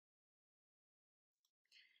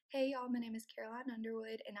Hey y'all, my name is Caroline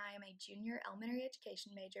Underwood, and I am a junior elementary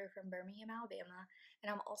education major from Birmingham, Alabama,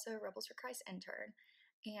 and I'm also a Rebels for Christ intern.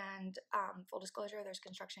 And full disclosure, there's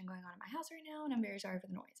construction going on in my house right now, and I'm very sorry for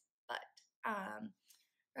the noise. But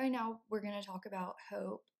right now, we're going to talk about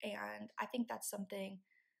hope, and I think that's something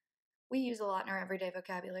we use a lot in our everyday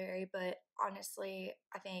vocabulary, but honestly,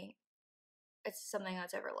 I think it's something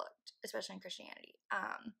that's overlooked, especially in Christianity.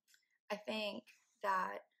 I think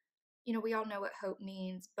that we all know what hope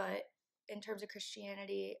means, but in terms of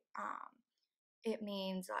Christianity, it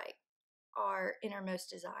means like our innermost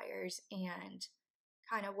desires and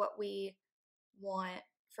kind of what we want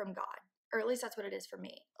from God, or at least that's what it is for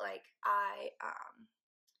me. Like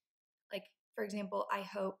for example, I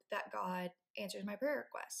hope that God answers my prayer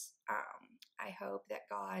requests. I hope that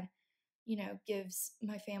God, gives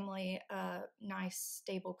my family a nice,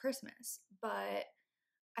 stable Christmas. But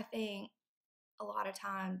I think a lot of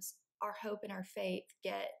times our hope and our faith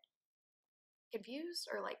get confused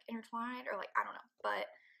or like intertwined or like I don't know. But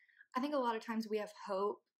I think a lot of times we have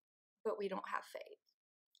hope, but we don't have faith.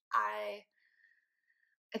 I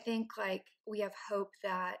I think like we have hope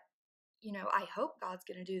that I hope God's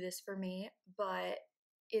gonna do this for me, but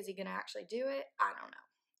is he gonna actually do it? I don't know.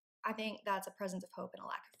 I think that's a presence of hope and a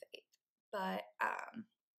lack of faith. But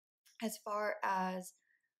as far as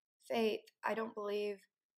faith, I don't believe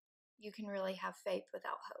you can really have faith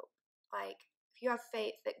without hope. Like, if you have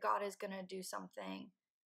faith that God is going to do something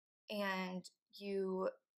and you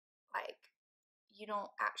like you don't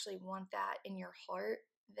actually want that in your heart,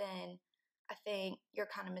 then I think you're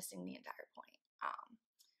kind of missing the entire point.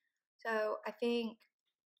 So I think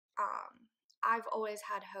I've always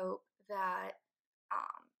had hope that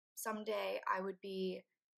someday I would be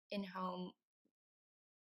in home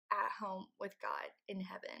at home with God in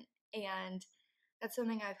heaven, and that's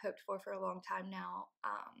something I've hoped for a long time now,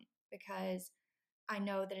 because I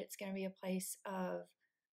know that it's going to be a place of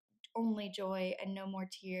only joy and no more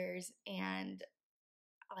tears and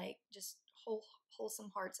like just wholesome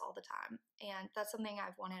hearts all the time. And that's something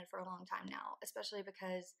I've wanted for a long time now, especially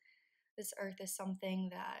because this earth is something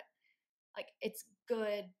that like it's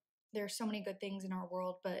good. There's so many good things in our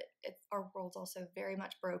world, but our world's also very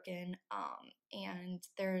much broken. And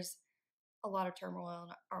there's a lot of turmoil,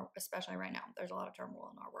 especially right now. There's a lot of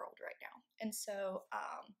turmoil in our world right now. And so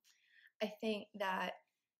I think that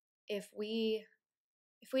if we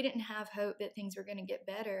didn't have hope that things were going to get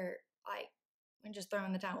better, like we just throw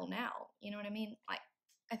in the towel now. You know what I mean? Like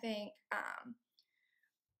I think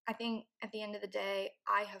I think at the end of the day,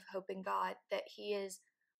 I have hope in God that He is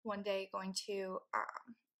one day going to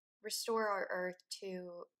restore our earth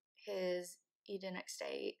to His Edenic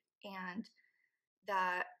state, and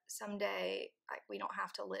that someday like we don't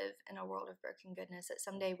have to live in a world of broken goodness. That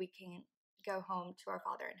someday we can go home to our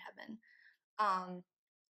Father in heaven.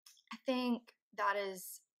 I think that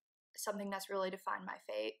is something that's really defined my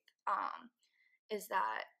faith. Is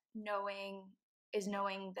that knowing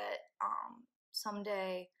that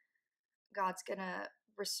someday God's gonna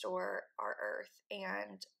restore our earth.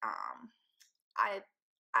 And I,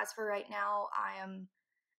 as for right now, I am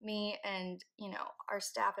me and our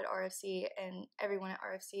staff at RFC and everyone at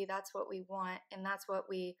RFC. That's what we want, and that's what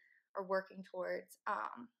we are working towards.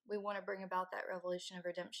 We want to bring about that revolution of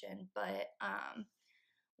redemption, but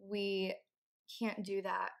we can't do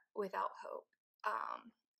that without hope.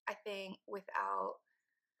 I think without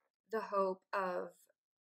the hope of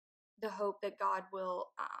the hope that God will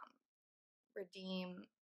redeem.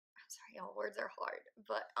 I'm sorry, y'all. Words are hard,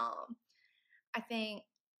 but I think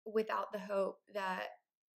without the hope that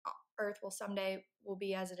Earth will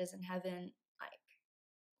be as it is in heaven, like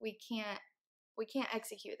we can't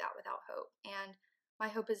execute that without hope. And my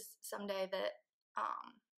hope is someday that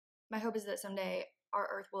um, someday our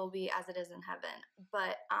Earth will be as it is in heaven.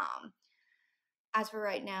 But as for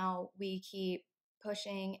right now, we keep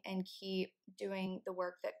pushing and keep doing the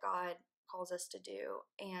work that God calls us to do.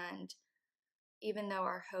 And even though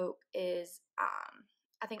our hope is,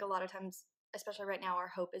 I think a lot of times, especially right now, our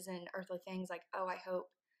hope is in earthly things like, oh, I hope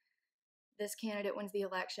this candidate wins the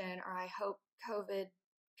election, or I hope COVID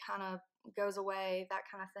kind of goes away, that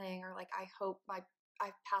kind of thing, or like I hope I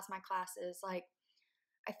pass my classes. Like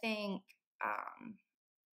I think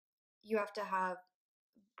you have to have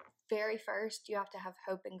you have to have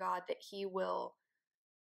hope in God that He will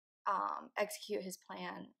execute His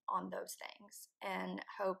plan on those things, and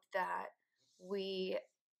hope that we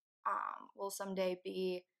will someday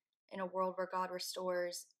be in a world where God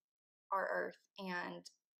restores our earth and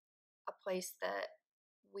a place that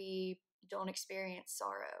we don't experience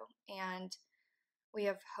sorrow. And we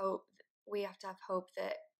have hope. We have to have hope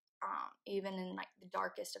that even in like the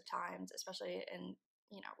darkest of times, especially in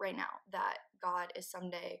right now, that God is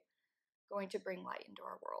someday going to bring light into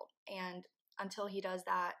our world. And until he does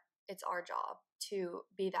that, it's our job to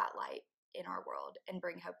be that light in our world and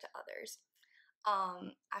bring hope to others.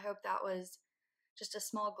 I hope that was just a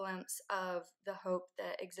small glimpse of the hope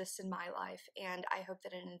that exists in my life, and I hope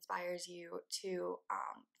that it inspires you to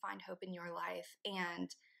find hope in your life and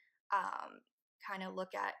kind of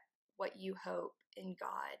look at what you hope in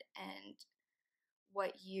God and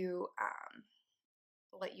what you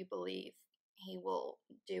believe he will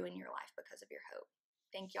do in your life because of your hope.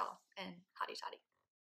 Thank y'all, and hotty toddy.